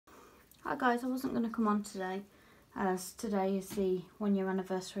Hi guys, I wasn't going to come on today as today is the 1 year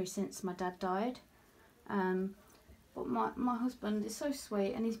anniversary since my dad died. But my husband is so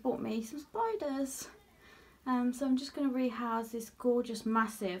sweet and he's bought me some spiders. So I'm just going to rehouse this gorgeous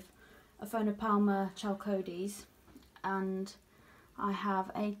massive Aphonopelma Chalcodes, and I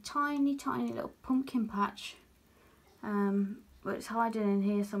have a tiny little pumpkin patch, but it's hiding in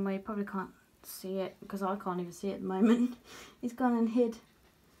here somewhere. You probably can't see it because I can't even see it at the moment. It's gone and hid.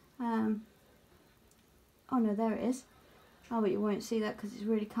 Oh no, there it is. Oh, but you won't see that because it's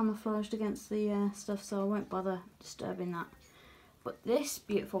really camouflaged against the stuff, so I won't bother disturbing that. But this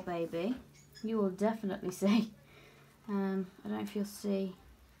beautiful baby, you will definitely see. I don't know if you'll see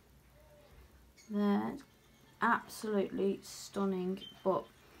there. It's absolutely stunning, but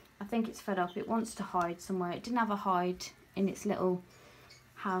I think it's fed up. It wants to hide somewhere. It didn't have a hide in its little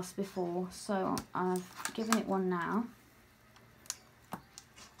house before, so I've given it one now.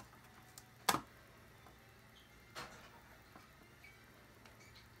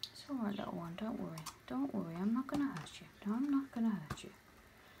 It's alright, little one, don't worry. Don't worry, I'm not going to hurt you. No, I'm not going to hurt you.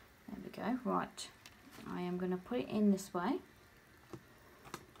 There we go. Right, I am going to put it in this way.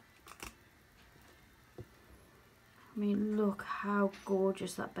 I mean, look how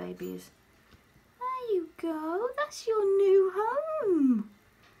gorgeous that baby is. There you go. That's your new home.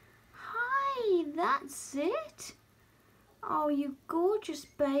 Hi, that's it. Oh, you gorgeous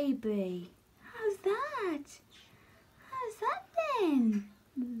baby. How's that? How's that then?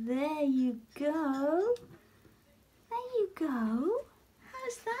 There you go. There you go.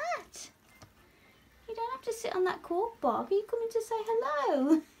 How's that? You don't have to sit on that cork bark. Are you coming to say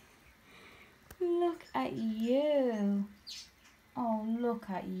hello? Look at you. Oh, look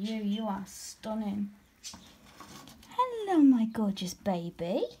at you. You are stunning. Hello, my gorgeous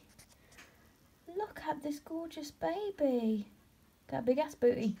baby. Look at this gorgeous baby. Got a big ass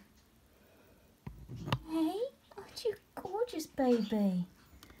booty. Hey, aren't you gorgeous, baby?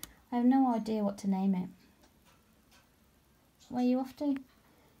 I have no idea what to name it. Where are you off to?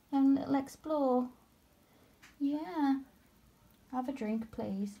 Have a little explore? Yeah. Have a drink,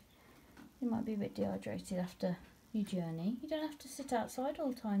 please. You might be a bit dehydrated after your journey. You don't have to sit outside all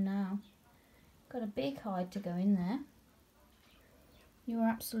the time now. Got a big hide to go in there. You are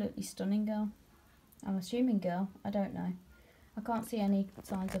absolutely stunning, girl. I'm assuming girl. I don't know. I can't see any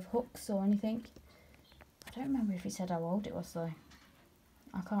signs of hooks or anything. I don't remember if he said how old it was though.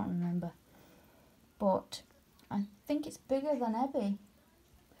 I can't remember. But I think it's bigger than Ebby.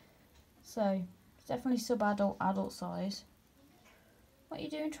 So it's definitely sub-adult, adult size. What are you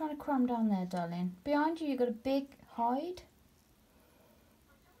doing trying to cram down there, darling? Behind you, you've got a big hide.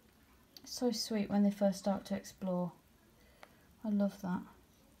 It's so sweet when they first start to explore. I love that.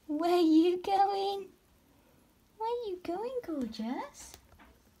 Where are you going? Where are you going, gorgeous?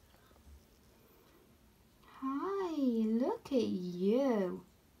 Hi, look at you.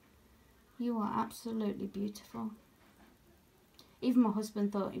 You are absolutely beautiful. Even my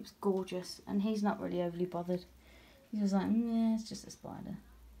husband thought it was gorgeous, and he's not really overly bothered. He was like, nah, it's just a spider.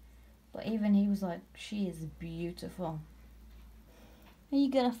 But even he was like, she is beautiful. And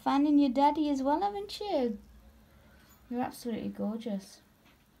you got a fan in your daddy as well, haven't you? You're absolutely gorgeous.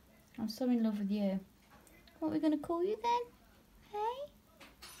 I'm so in love with you. What are we going to call you then? Hey?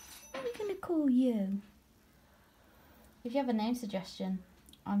 What are we going to call you? If you have a name suggestion,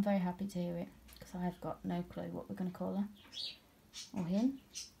 I'm very happy to hear it, because I have got no clue what we're going to call her. Or him.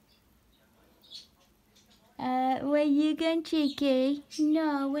 Where you going, cheeky?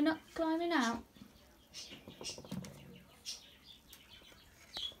 No, we're not climbing out.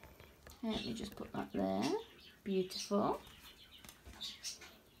 Let me just put that there. Beautiful.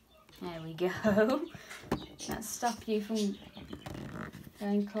 There we go. That'll stop you from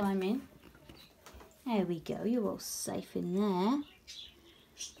going climbing. There we go. You're all safe in there.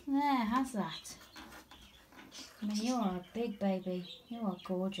 There, how's that? I mean, you are a big baby. You are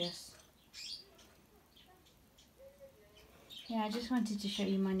gorgeous. Yeah, I just wanted to show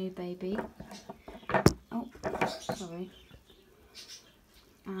you my new baby. Oh, sorry.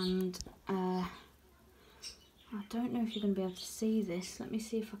 And I don't know if you're going to be able to see this. Let me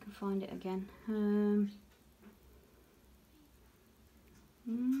see if I can find it again.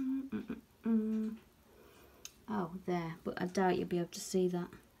 Oh, there. But I doubt you'll be able to see that.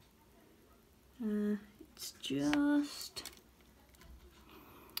 It's just...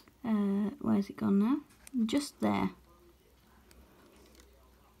 where's it gone now? Just there.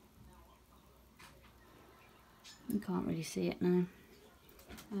 You can't really see it now.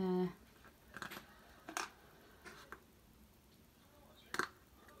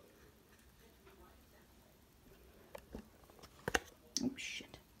 Oh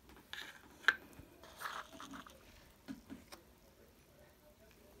shit.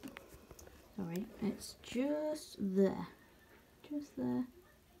 Sorry, it's just there. Just there.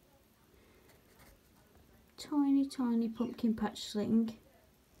 Tiny, tiny pumpkin patch sling.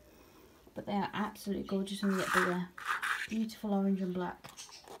 But they are absolutely gorgeous when they get bigger. Beautiful orange and black.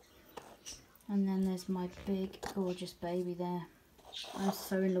 And then there's my big, gorgeous baby there. I'm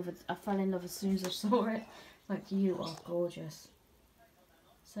so in love with, I fell in love as soon as I saw it. Like, you are gorgeous.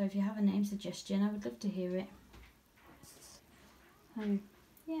 So if you have a name suggestion, I would love to hear it. So,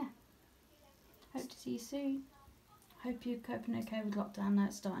 yeah. Hope to see you soon. Hope you're coping okay with lockdown now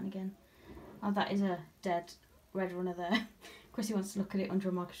it's starting again. Oh, that is a dead red runner there. Of course he wants to look at it under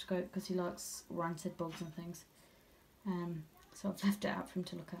a microscope because he likes rancid bugs and things. So I've left it out for him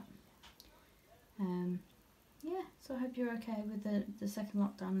to look at. Yeah, so I hope you're okay with the second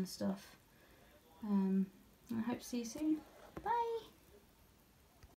lockdown and stuff. I hope to see you soon. Bye!